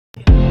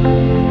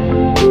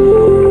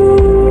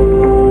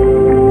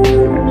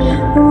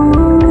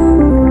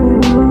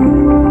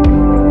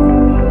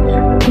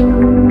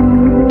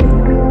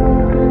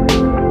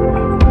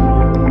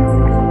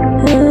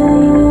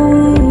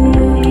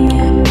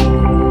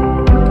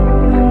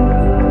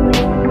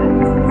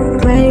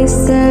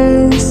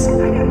places,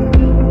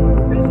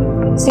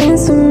 seen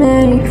so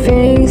many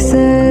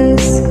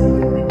faces.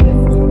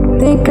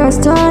 Think I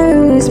started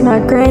to lose my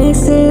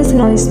graces in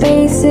all these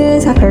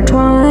spaces. After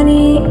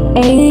 20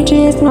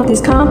 ages and all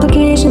these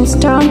complications,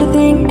 time to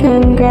think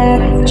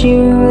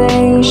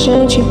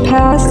congratulations. You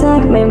passed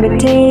up my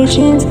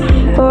invitations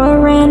for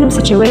random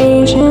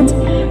situations.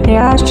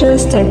 Yeah, I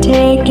just start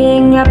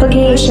taking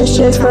applications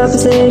just for a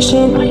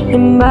position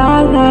in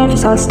my life.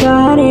 It's all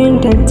starting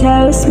to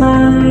test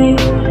my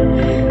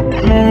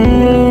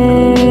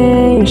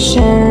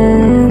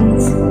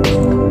patience.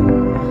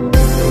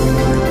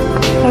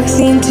 I've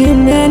seen too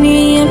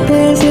many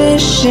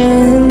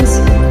impositions,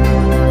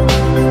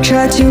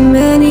 tried too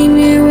many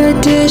new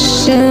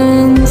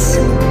additions,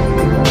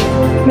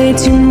 made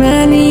too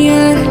many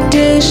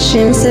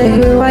additions to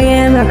who I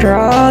am. After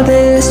all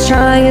this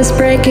trying is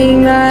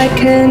breaking my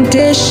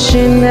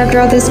condition. After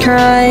all this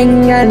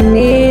crying, I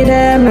need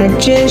a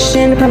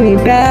magician to put me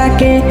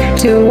back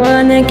into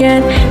one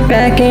again,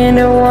 back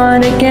into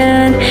one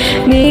again.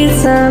 Need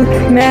some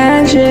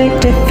magic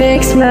to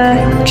fix my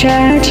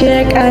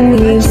tragic. I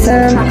need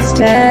some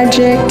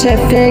magic to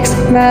fix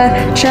my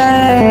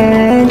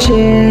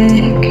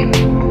tragic.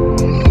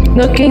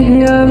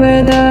 Looking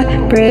over the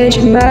bridge,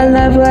 my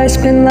love life's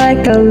been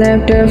like the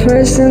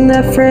leftovers in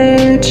the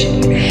fridge.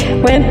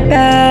 Went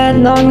bad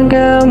long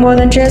ago, more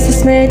than just a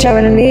smidge. I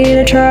would need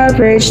a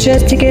drawbridge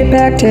just to get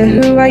back to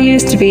who I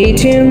used to be.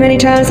 Too many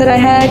times that I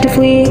had to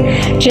flee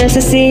just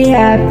to see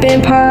I've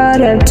been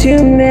part of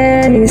too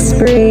many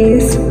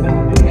sprees.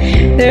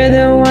 They're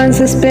the ones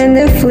that spin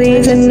the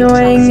fleas,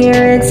 annoying,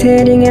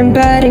 irritating, and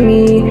biting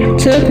me.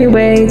 Took me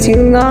way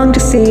too long to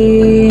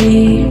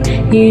see.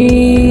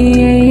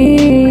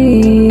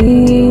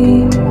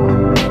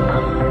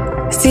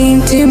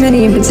 Seen too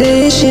many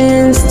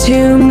impositions,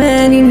 too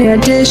many new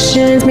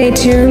additions, made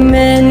too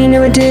many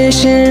new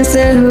additions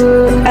to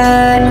who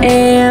I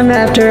am.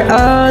 After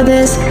all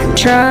this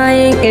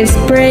trying, it's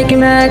breaking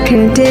my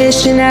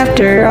condition.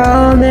 After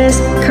all this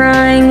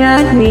crying,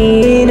 I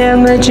need a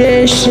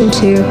magician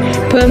to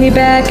put me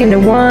back into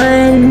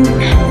one,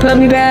 put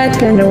me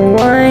back into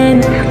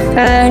one.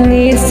 I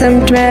need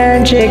some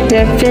magic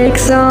to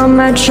fix all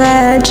my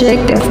tragic,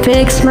 to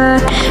fix my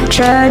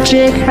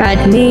tragic. I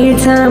need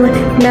some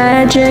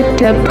magic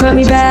to put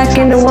me back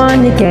into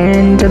one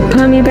again, to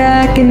put me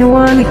back into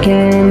one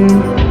again.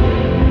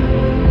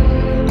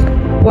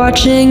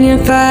 Watching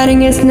and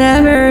fighting, it's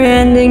never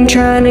ending.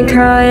 Trying to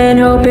cry and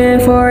hoping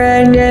for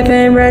a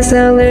different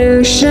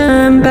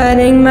resolution.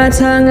 Biting my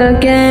tongue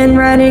again,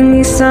 writing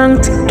these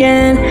songs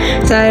again,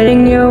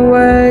 citing your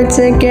words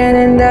again.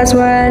 And that's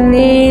why I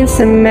need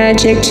some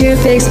magic to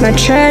fix my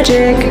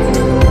tragic.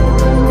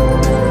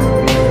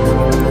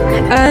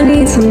 I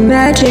need some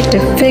magic to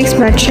fix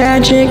my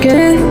tragic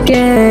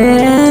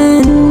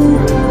again.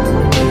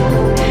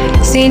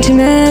 Seen too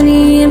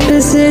many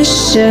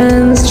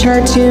impositions,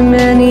 tried too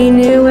many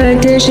new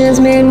additions,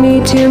 made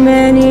me too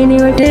many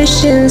new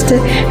additions to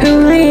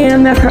who I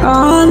am. After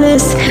all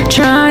this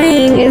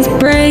trying is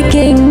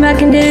breaking my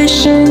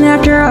condition.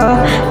 After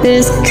all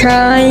this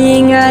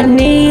crying, I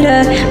need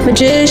a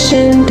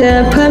magician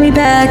to put me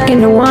back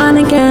into one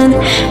again,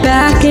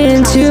 back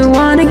into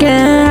one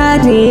again.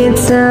 I need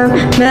some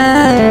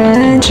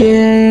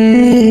magic.